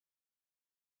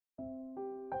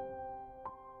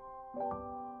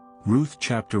Ruth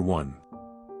chapter 1.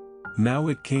 Now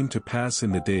it came to pass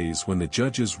in the days when the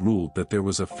judges ruled that there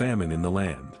was a famine in the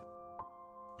land.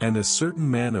 And a certain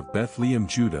man of Bethlehem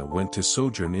Judah went to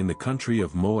sojourn in the country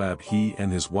of Moab, he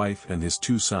and his wife and his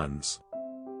 2 sons.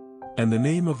 And the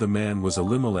name of the man was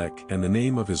Elimelech, and the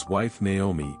name of his wife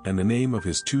Naomi, and the name of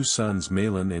his 2 sons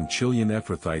Mahlon and Chilion,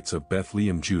 Ephrathites of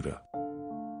Bethlehem Judah.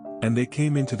 And they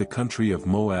came into the country of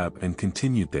Moab and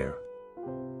continued there.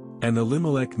 And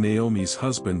Elimelech Naomi's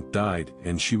husband died,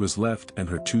 and she was left and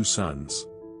her 2 sons.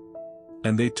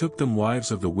 And they took them wives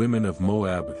of the women of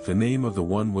Moab, the name of the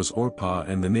one was Orpah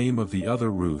and the name of the other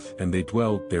Ruth, and they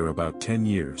dwelled there about 10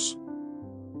 years.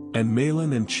 And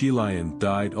Mahlon and Chilion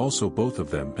died also both of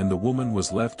them, and the woman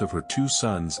was left of her 2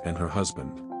 sons and her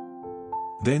husband.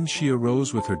 Then she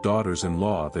arose with her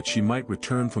daughters-in-law that she might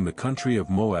return from the country of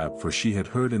Moab, for she had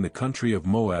heard in the country of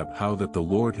Moab how that the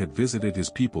Lord had visited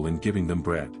his people in giving them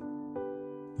bread.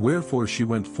 Wherefore she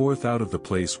went forth out of the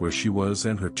place where she was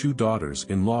and her 2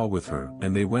 daughters-in-law with her,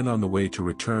 and they went on the way to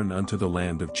return unto the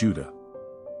land of Judah.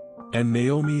 And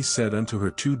Naomi said unto her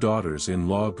 2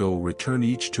 daughters-in-law, Go, return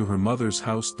each to her mother's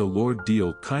house, the Lord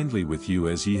deal kindly with you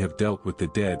as ye have dealt with the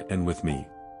dead and with me.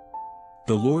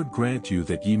 The Lord grant you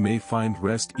that ye may find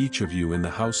rest each of you in the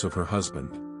house of her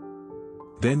husband.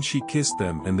 Then she kissed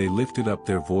them, and they lifted up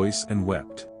their voice and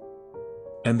wept.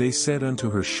 And they said unto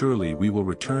her, Surely we will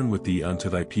return with thee unto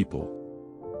thy people.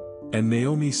 And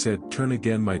Naomi said, Turn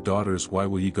again, my daughters, why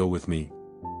will ye go with me?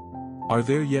 Are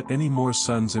there yet any more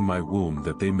sons in my womb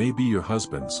that they may be your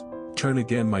husbands? Turn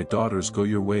again, my daughters, go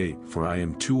your way, for I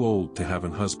am too old to have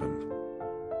an husband.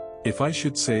 If I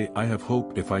should say, I have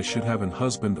hope, if I should have an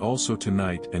husband also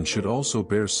tonight, and should also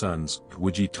bear sons,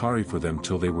 would ye tarry for them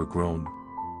till they were grown?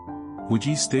 Would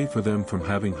ye stay for them from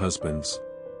having husbands?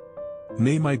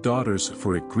 Nay, my daughters,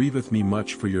 for it grieveth me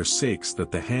much for your sakes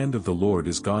that the hand of the Lord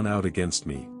is gone out against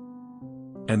me.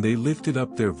 And they lifted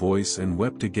up their voice and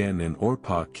wept again, and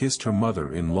Orpah kissed her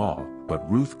mother-in-law,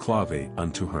 but Ruth clave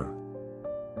unto her.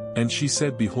 And she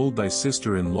said, Behold, thy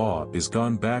sister-in-law is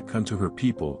gone back unto her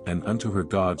people and unto her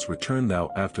gods, return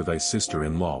thou after thy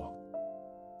sister-in-law.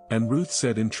 And Ruth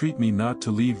said, Entreat me not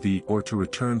to leave thee or to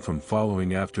return from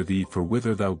following after thee, for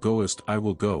whither thou goest I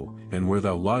will go, and where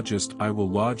thou lodgest I will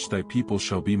lodge, thy people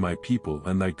shall be my people,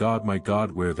 and thy God my God,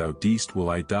 where thou deest will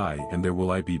I die, and there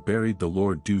will I be buried. The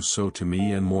Lord do so to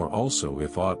me, and more also,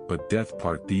 if aught but death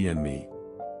part thee and me.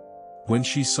 When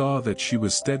she saw that she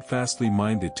was steadfastly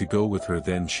minded to go with her,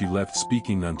 then she left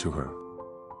speaking unto her.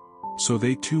 So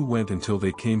they 2 went until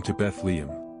they came to Bethlehem.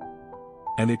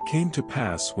 And it came to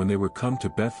pass when they were come to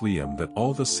Bethlehem that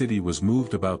all the city was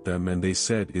moved about them, and they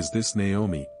said, Is this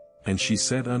Naomi? And she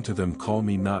said unto them, Call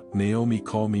me not Naomi,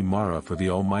 call me Mara, for the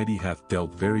Almighty hath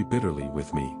dealt very bitterly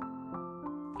with me.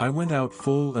 I went out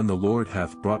full, and the Lord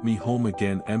hath brought me home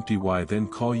again empty. Why then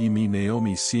call ye me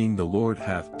Naomi, seeing the Lord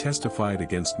hath testified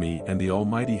against me, and the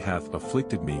Almighty hath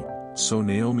afflicted me? So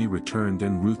Naomi returned,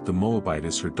 and Ruth the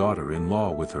Moabitess her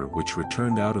daughter-in-law with her, which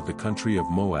returned out of the country of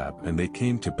Moab, and they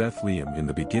came to Bethlehem in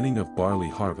the beginning of barley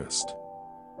harvest.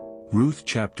 Ruth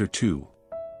chapter 2.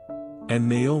 And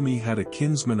Naomi had a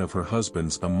kinsman of her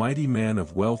husband's, a mighty man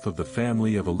of wealth of the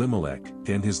family of Elimelech,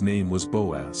 and his name was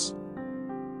Boaz.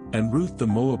 And Ruth the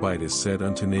Moabitess said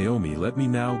unto Naomi, Let me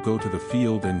now go to the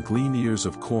field and glean ears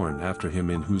of corn after him,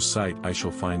 in whose sight I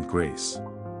shall find grace.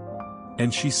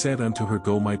 And she said unto her,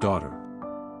 Go, my daughter.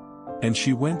 And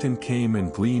she went and came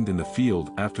and gleaned in the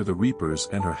field after the reapers,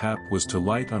 and her hap was to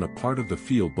light on a part of the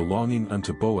field belonging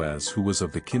unto Boaz, who was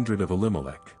of the kindred of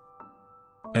Elimelech.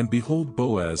 And behold,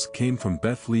 Boaz came from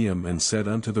Bethlehem, and said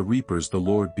unto the reapers, The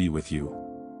Lord be with you.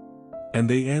 And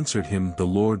they answered him, The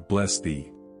Lord bless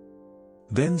thee.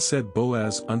 Then said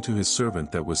Boaz unto his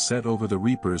servant that was set over the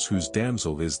reapers, Whose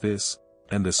damsel is this?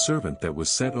 And the servant that was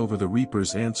set over the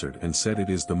reapers answered and said, It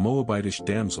is the Moabitish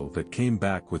damsel that came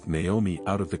back with Naomi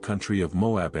out of the country of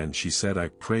Moab. And she said, I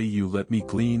pray you, let me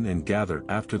glean and gather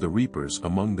after the reapers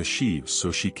among the sheaves.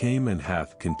 So she came, and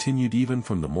hath continued even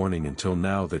from the morning until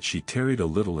now, that she tarried a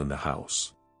little in the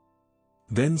house.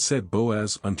 Then said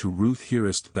Boaz unto Ruth,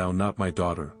 Hearest thou not, my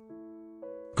daughter?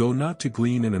 Go not to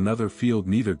glean in another field,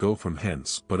 neither go from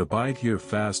hence, but abide here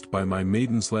fast by my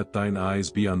maidens. Let thine eyes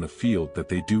be on the field that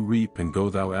they do reap, and go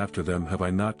thou after them. Have I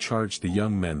not charged the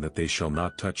young men that they shall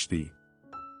not touch thee?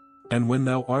 And when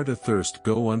thou art athirst,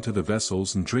 go unto the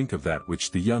vessels, and drink of that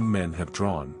which the young men have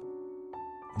drawn.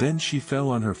 Then she fell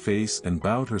on her face, and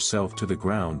bowed herself to the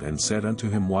ground, and said unto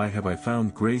him, Why have I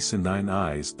found grace in thine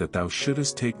eyes, that thou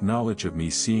shouldest take knowledge of me,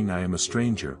 seeing I am a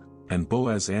stranger? And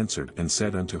Boaz answered and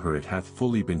said unto her, It hath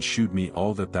fully been shewed me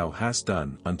all that thou hast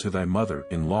done unto thy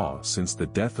mother-in-law since the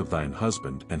death of thine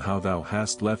husband, and how thou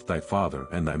hast left thy father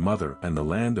and thy mother and the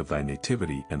land of thy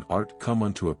nativity, and art come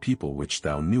unto a people which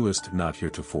thou knewest not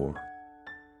heretofore.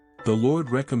 The Lord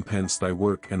recompense thy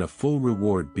work, and a full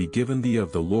reward be given thee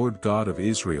of the Lord God of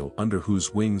Israel, under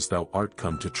whose wings thou art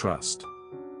come to trust.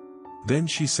 Then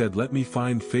she said, Let me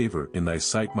find favor in thy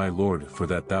sight, my lord, for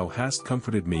that thou hast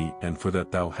comforted me, and for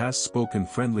that thou hast spoken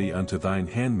friendly unto thine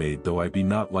handmaid, though I be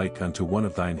not like unto one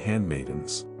of thine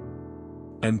handmaidens.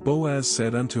 And Boaz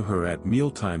said unto her, At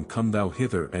mealtime come thou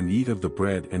hither, and eat of the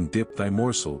bread, and dip thy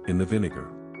morsel in the vinegar.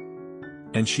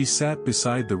 And she sat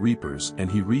beside the reapers,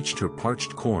 and he reached her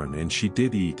parched corn, and she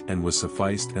did eat, and was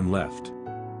sufficed, and left.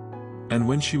 And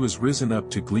when she was risen up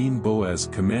to glean, Boaz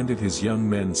commanded his young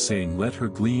men, saying, Let her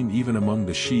glean even among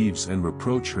the sheaves, and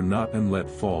reproach her not, and let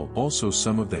fall also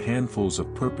some of the handfuls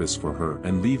of purpose for her,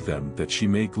 and leave them, that she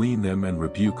may glean them, and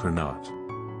rebuke her not.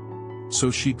 So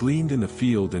she gleaned in the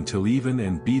field until even,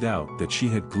 and beat out that she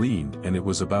had gleaned, and it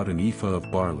was about an ephah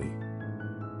of barley.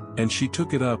 And she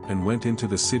took it up and went into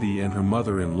the city, and her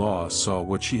mother-in-law saw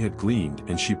what she had gleaned,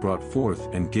 and she brought forth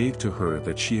and gave to her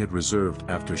that she had reserved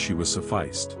after she was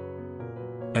sufficed.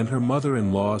 And her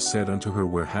mother-in-law said unto her,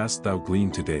 Where hast thou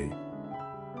gleaned today?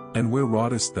 And where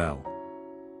wrougest thou?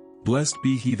 Blessed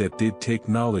be he that did take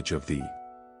knowledge of thee.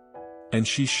 And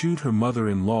she shewed her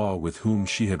mother-in-law with whom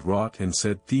she had wrought, and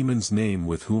said, Theman's name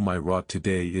with whom I wrought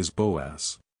today is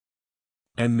Boaz.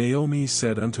 And Naomi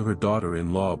said unto her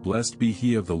daughter-in-law, Blessed be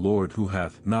he of the Lord, who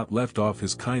hath not left off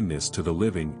his kindness to the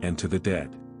living and to the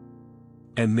dead.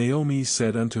 And Naomi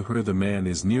said unto her, The man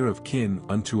is near of kin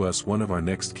unto us, one of our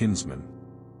next kinsmen.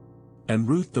 And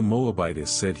Ruth the Moabitess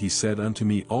said, He said unto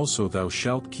me also, Thou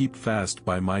shalt keep fast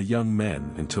by my young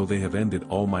men until they have ended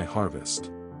all my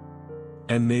harvest.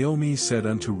 And Naomi said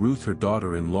unto Ruth her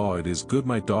daughter-in-law, It is good,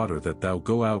 my daughter, that thou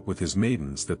go out with his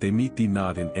maidens, that they meet thee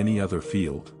not in any other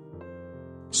field.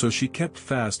 So she kept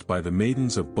fast by the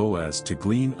maidens of Boaz to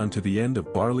glean unto the end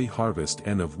of barley harvest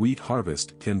and of wheat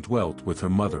harvest, and dwelt with her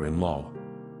mother-in-law.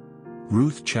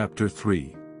 Ruth chapter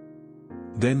 3.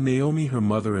 Then Naomi her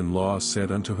mother-in-law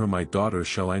said unto her, My daughter,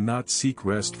 shall I not seek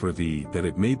rest for thee, that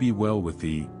it may be well with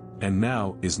thee? And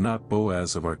now is not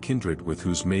Boaz of our kindred, with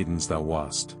whose maidens thou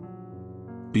wast?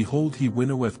 Behold, he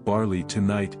winnoweth barley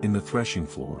tonight in the threshing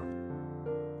floor.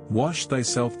 Wash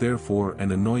thyself therefore,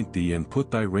 and anoint thee, and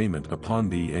put thy raiment upon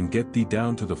thee, and get thee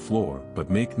down to the floor, but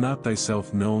make not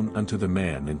thyself known unto the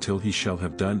man until he shall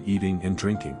have done eating and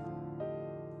drinking.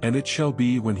 And it shall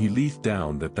be, when he lieth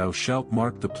down, that thou shalt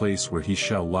mark the place where he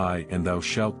shall lie, and thou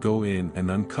shalt go in and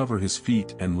uncover his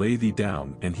feet, and lay thee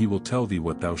down, and he will tell thee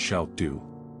what thou shalt do.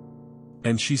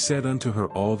 And she said unto her,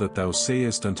 All that thou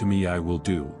sayest unto me I will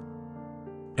do.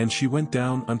 And she went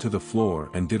down unto the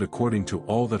floor, and did according to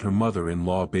all that her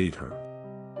mother-in-law bade her.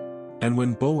 And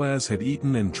when Boaz had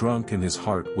eaten and drunk, and his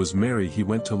heart was merry, he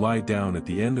went to lie down at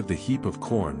the end of the heap of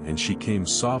corn, and she came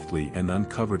softly and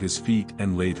uncovered his feet,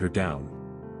 and laid her down.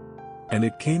 And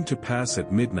it came to pass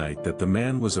at midnight that the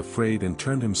man was afraid, and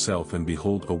turned himself, and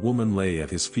behold, a woman lay at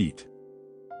his feet.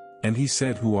 And he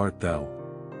said, Who art thou?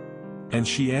 And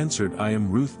she answered, I am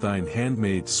Ruth thine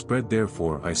handmaid, spread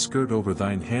therefore I skirt over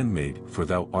thine handmaid, for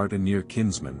thou art a near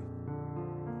kinsman.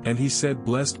 And he said,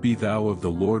 Blessed be thou of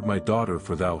the Lord, my daughter,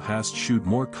 for thou hast shewed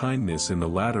more kindness in the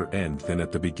latter end than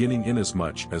at the beginning,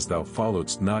 inasmuch as thou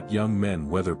followedst not young men,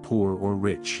 whether poor or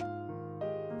rich.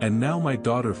 And now, my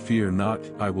daughter, fear not,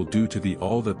 I will do to thee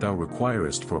all that thou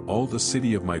requirest, for all the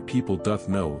city of my people doth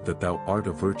know that thou art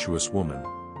a virtuous woman.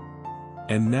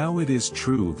 And now it is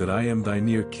true that I am thy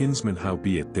near kinsman,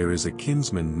 howbeit there is a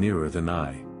kinsman nearer than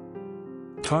I.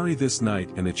 Tarry this night,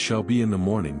 and it shall be in the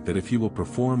morning, that if he will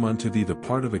perform unto thee the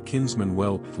part of a kinsman,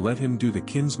 well, let him do the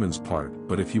kinsman's part,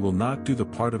 but if he will not do the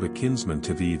part of a kinsman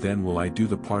to thee, then will I do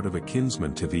the part of a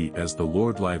kinsman to thee, as the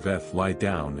Lord liveth, lie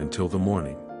down until the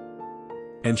morning.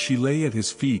 And she lay at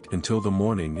his feet until the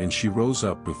morning, and she rose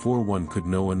up before one could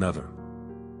know another.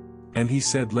 And he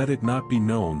said, Let it not be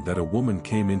known that a woman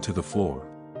came into the floor.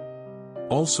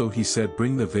 Also he said,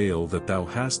 Bring the veil that thou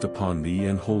hast upon thee,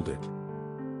 and hold it.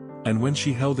 And when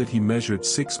she held it, he measured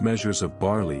 6 measures of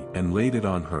barley, and laid it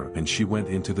on her, and she went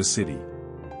into the city.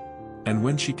 And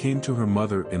when she came to her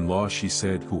mother-in-law, she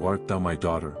said, Who art thou, my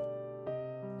daughter?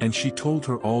 And she told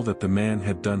her all that the man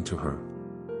had done to her.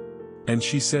 And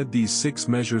she said, These 6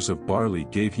 measures of barley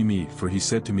gave he me, for he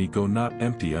said to me, Go not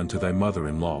empty unto thy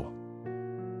mother-in-law.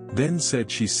 Then said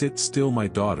she, Sit still, my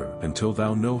daughter, until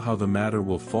thou know how the matter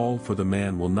will fall, for the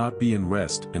man will not be in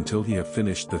rest until he have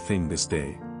finished the thing this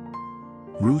day.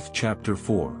 Ruth chapter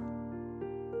 4.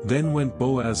 Then went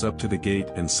Boaz up to the gate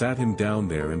and sat him down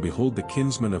there, and behold, the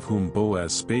kinsman of whom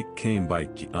Boaz spake came by,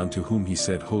 unto whom he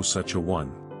said, Ho, such a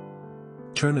one!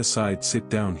 Turn aside, sit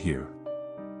down here.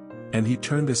 And he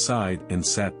turned aside and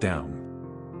sat down.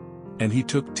 And he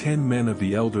took 10 men of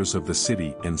the elders of the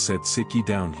city, and said, Sit ye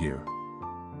down here.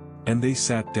 And they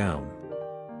sat down.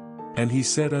 And he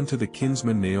said unto the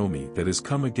kinsman, Naomi, that is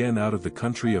come again out of the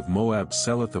country of Moab,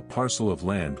 selleth a parcel of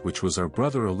land which was our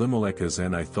brother Elimelech's,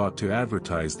 and I thought to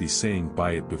advertise thee, saying,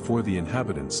 Buy it before the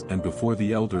inhabitants and before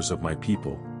the elders of my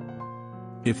people.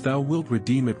 If thou wilt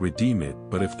redeem it,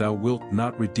 but if thou wilt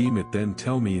not redeem it, then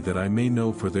tell me, that I may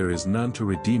know, for there is none to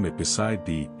redeem it beside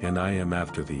thee, and I am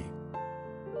after thee.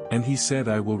 And he said,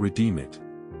 I will redeem it.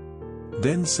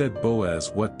 Then said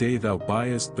Boaz, What day thou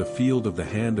buyest the field of the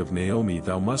hand of Naomi,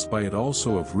 thou must buy it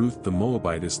also of Ruth the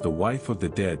Moabitess, the wife of the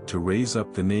dead, to raise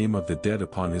up the name of the dead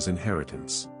upon his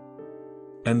inheritance.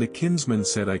 And the kinsman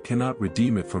said, I cannot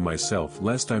redeem it for myself,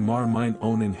 lest I mar mine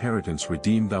own inheritance.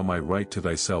 Redeem thou my right to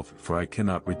thyself, for I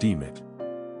cannot redeem it.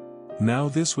 Now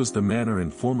this was the manner in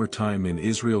former time in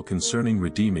Israel concerning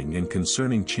redeeming and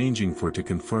concerning changing, for to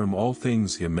confirm all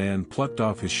things a man plucked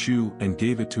off his shoe and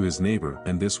gave it to his neighbor,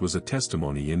 and this was a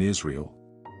testimony in Israel.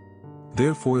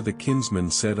 Therefore the kinsman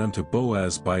said unto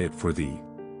Boaz, Buy it for thee.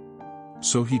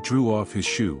 So he drew off his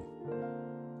shoe.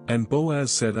 And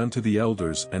Boaz said unto the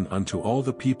elders and unto all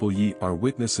the people, Ye are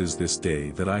witnesses this day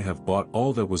that I have bought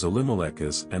all that was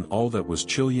Elimelech's and all that was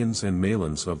Chilion's and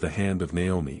Mahlon's of the hand of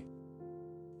Naomi.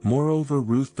 Moreover,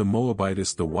 Ruth the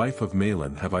Moabitess, the wife of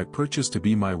Mahlon, have I purchased to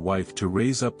be my wife, to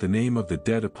raise up the name of the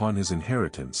dead upon his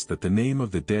inheritance, that the name of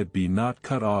the dead be not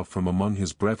cut off from among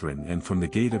his brethren, and from the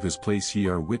gate of his place ye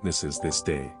are witnesses this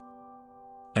day.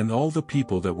 And all the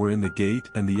people that were in the gate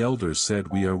and the elders said,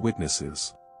 We are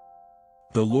witnesses.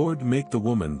 The Lord make the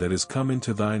woman that is come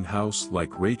into thine house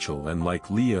like Rachel and like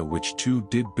Leah, which two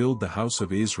did build the house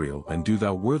of Israel, and do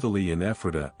thou worthily in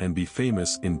Ephrathah, and be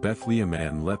famous in Bethlehem.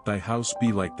 And let thy house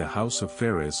be like the house of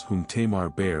Pharez, whom Tamar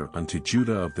bare unto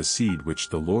Judah, of the seed which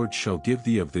the Lord shall give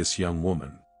thee of this young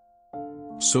woman.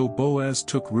 So Boaz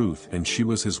took Ruth, and she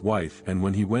was his wife, and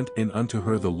when he went in unto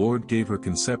her, the Lord gave her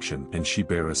conception, and she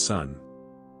bare a son.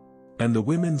 And the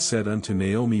women said unto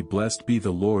Naomi, Blessed be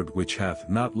the Lord, which hath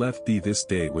not left thee this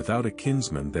day without a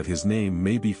kinsman, that his name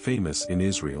may be famous in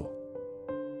Israel.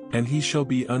 And he shall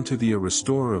be unto thee a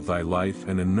restorer of thy life,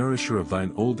 and a nourisher of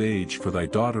thine old age, for thy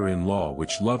daughter-in-law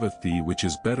which loveth thee, which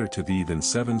is better to thee than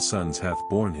 7 sons, hath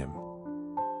borne him.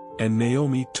 And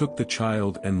Naomi took the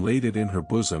child and laid it in her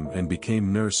bosom, and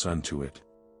became nurse unto it.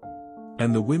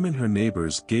 And the women her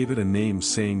neighbors gave it a name,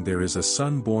 saying, There is a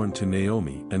son born to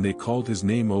Naomi, and they called his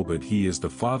name Obed. He is the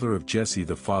father of Jesse,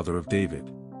 the father of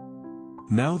David.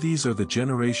 Now these are the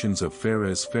generations of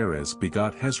Pharez. Pharez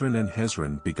begot Hezron, and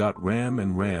Hezron begot Ram,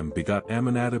 and Ram begot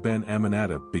Amminadab, and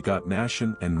Amminadab begot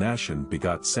Nahshon, and Nahshon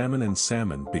begot Salmon, and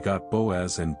Salmon begot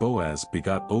Boaz, and Boaz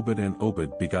begot Obed, and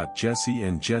Obed begot Jesse,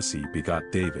 and Jesse begot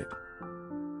David.